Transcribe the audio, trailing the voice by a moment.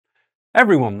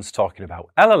Everyone's talking about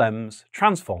LLMs,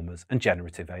 transformers, and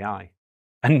generative AI.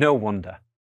 And no wonder.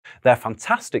 They're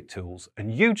fantastic tools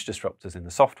and huge disruptors in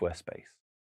the software space.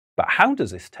 But how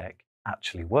does this tech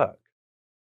actually work?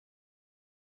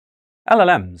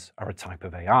 LLMs are a type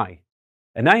of AI.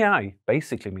 An AI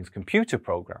basically means computer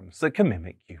programs that can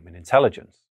mimic human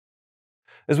intelligence.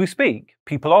 As we speak,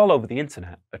 people all over the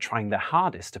internet are trying their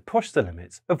hardest to push the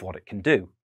limits of what it can do.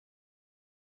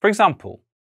 For example,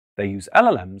 they use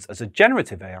LLMs as a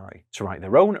generative AI to write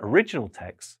their own original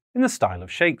texts in the style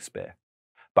of Shakespeare.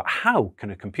 But how can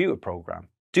a computer program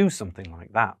do something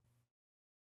like that?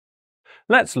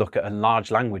 Let's look at a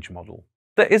large language model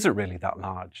that isn't really that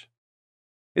large.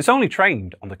 It's only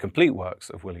trained on the complete works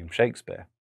of William Shakespeare.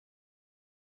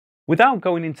 Without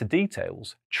going into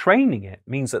details, training it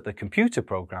means that the computer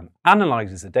program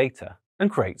analyzes the data and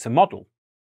creates a model.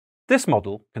 This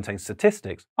model contains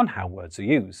statistics on how words are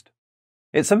used.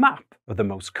 It's a map of the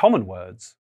most common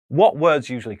words, what words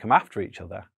usually come after each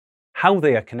other, how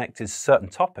they are connected to certain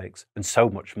topics, and so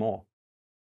much more.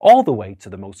 All the way to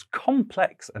the most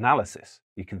complex analysis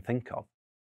you can think of.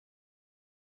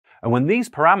 And when these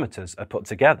parameters are put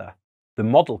together, the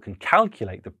model can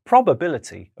calculate the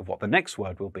probability of what the next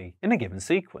word will be in a given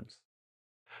sequence.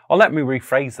 Or let me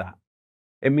rephrase that.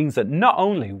 It means that not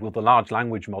only will the large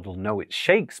language model know it's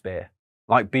Shakespeare,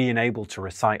 like being able to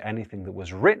recite anything that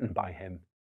was written by him,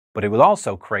 but it will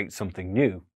also create something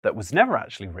new that was never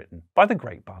actually written by the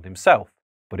great bard himself,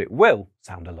 but it will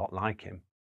sound a lot like him.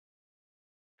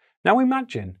 Now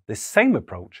imagine this same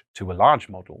approach to a large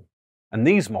model, and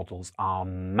these models are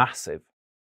massive.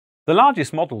 The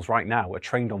largest models right now are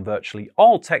trained on virtually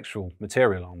all textual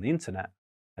material on the internet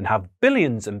and have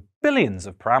billions and billions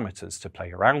of parameters to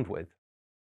play around with.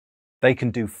 They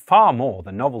can do far more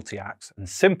than novelty acts and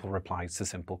simple replies to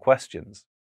simple questions.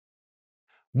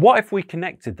 What if we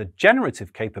connected the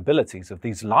generative capabilities of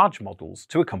these large models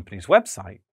to a company's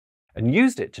website and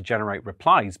used it to generate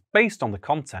replies based on the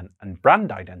content and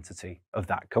brand identity of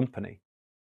that company?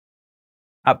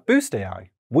 At Boost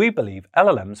AI, we believe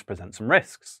LLMs present some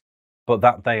risks, but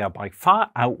that they are by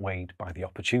far outweighed by the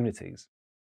opportunities.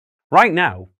 Right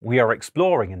now, we are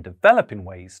exploring and developing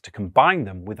ways to combine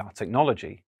them with our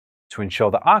technology to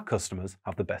ensure that our customers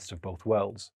have the best of both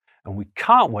worlds, and we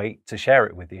can't wait to share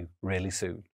it with you really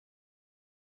soon.